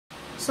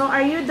So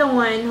are you the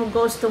one who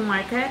goes to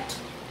market?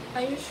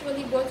 I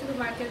usually go to the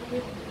market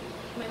with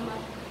my mom.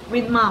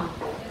 With mom?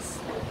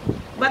 Yes.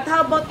 But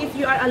how about if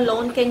you are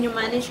alone, can you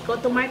manage go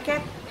to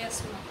market?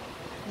 Yes, ma'am.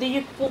 Do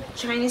you cook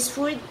Chinese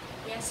food?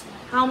 Yes, ma'am.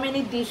 How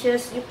many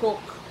dishes you cook?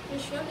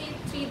 Usually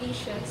 3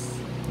 dishes.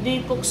 Do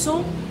you cook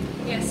soup?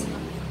 Yes, ma'am.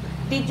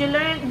 Did you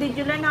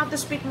learn how to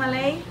speak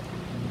Malay?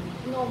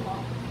 No, ma'am.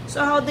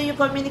 So how do you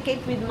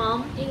communicate with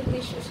mom?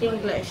 English usually.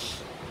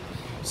 English.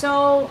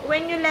 So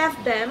when you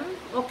left them,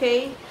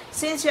 okay,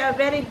 since you have a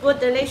very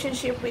good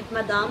relationship with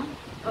madam,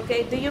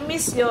 okay, do you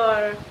miss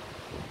the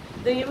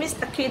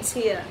kids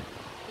here?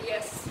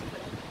 Yes.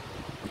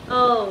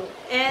 Oh,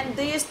 and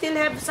do you still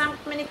have some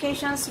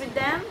communications with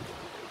them?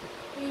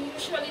 We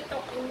usually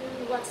talk in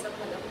WhatsApp,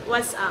 madam.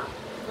 WhatsApp.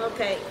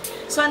 Okay.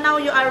 So now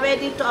you are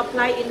ready to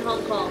apply in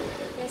Hong Kong,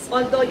 Yes,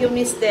 ma'am. although you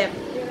miss them.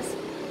 Yes.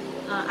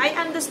 I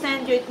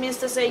understand you. It means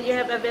to say you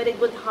have a very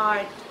good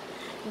heart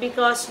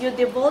because you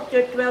devote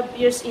your 12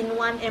 years in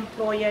one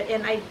employer,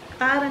 and I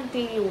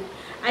guarantee you,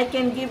 I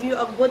can give you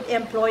a good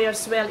employer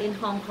as well in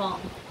Hong Kong.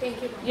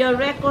 Thank you, ma'am. Your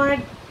record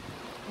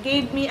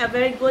gave me a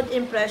very good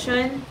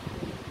impression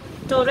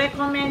to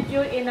recommend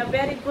you in a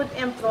very good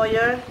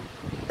employer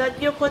that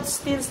you could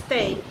still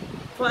stay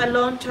for a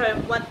long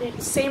term,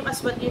 same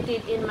as what you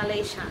did in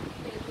Malaysia.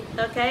 Thank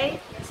you. Okay?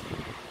 Yes.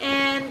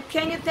 And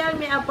can you tell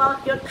me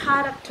about your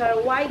character?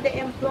 Why the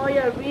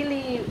employer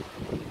really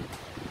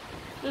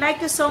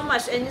like you so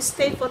much and you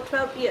stay for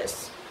 12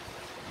 years?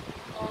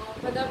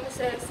 Madam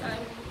says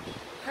I'm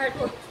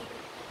hardworking,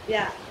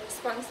 Yeah.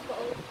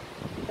 responsible,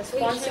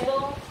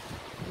 Responsible.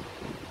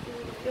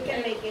 patient. You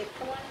can make it.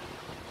 Come on.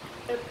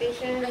 You're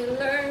patient. I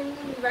learn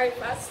very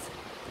fast.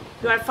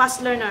 You are a fast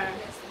learner.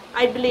 Yes, ma'am.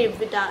 I believe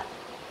with that.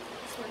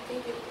 Yes, ma'am.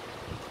 Thank you.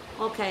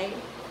 Okay.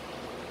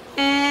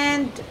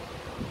 And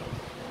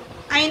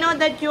I know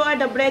that you are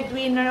the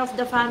breadwinner of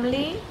the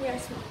family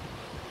Yes, ma'am.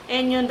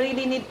 and you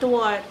really need to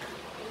work.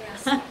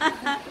 Yes.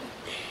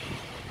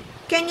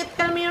 Can you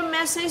tell me your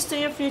message to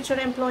your future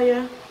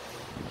employer?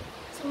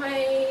 So my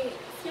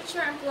future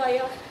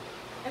employer,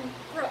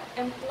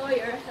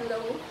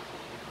 hello.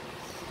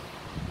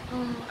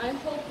 I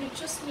hope you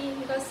choose me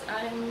because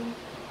I'm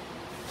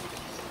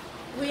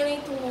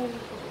willing to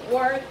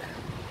work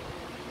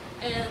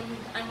and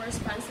I'm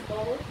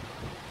responsible,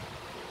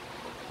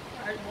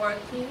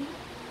 hardworking,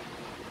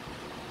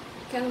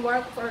 can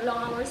work for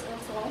long hours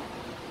also,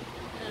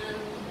 and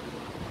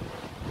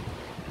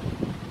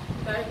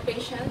very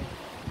patient.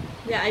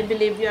 Yeah, I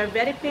believe you are a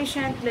very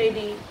patient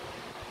lady.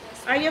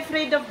 Yes. Are you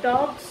afraid of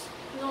dogs?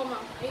 No,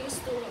 ma'am. I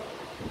used to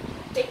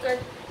take care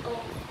of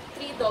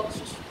 3 dogs.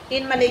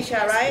 In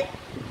Malaysia, right?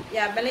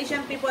 Yeah,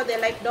 Malaysian people, they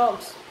like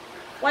dogs.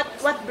 What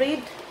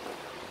breed?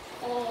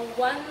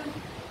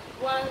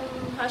 One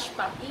hush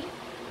puppy,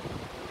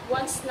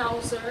 one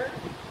schnauzer,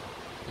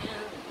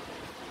 and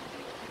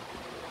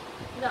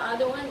the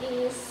other one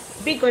is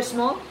Big or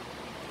small?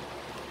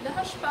 the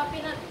hush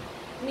puppy, not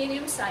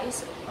medium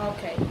size.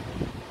 Okay.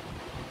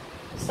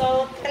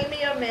 So, tell me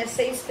your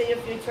message to your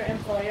future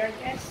employer,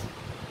 guys.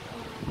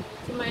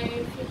 To my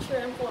future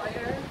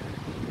employer,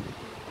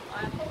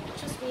 I hope you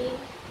choose me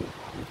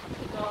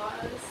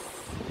because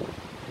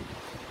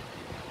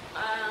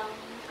I'm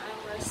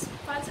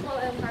responsible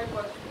and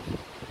hardworking.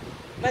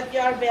 But you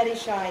are very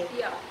shy.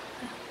 Yeah.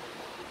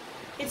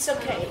 It's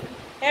okay.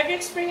 Have you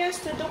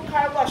experienced to do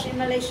car wash in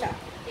Malaysia?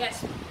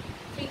 Yes.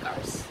 3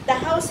 cars. The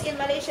house in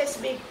Malaysia is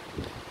big.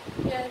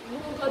 Yeah,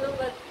 bungalow,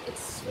 but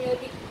it's really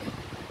big.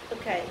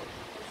 Okay.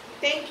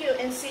 Thank you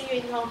and see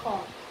you in Hong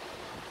Kong.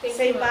 Thank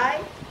Say you. bye.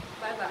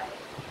 Bye bye.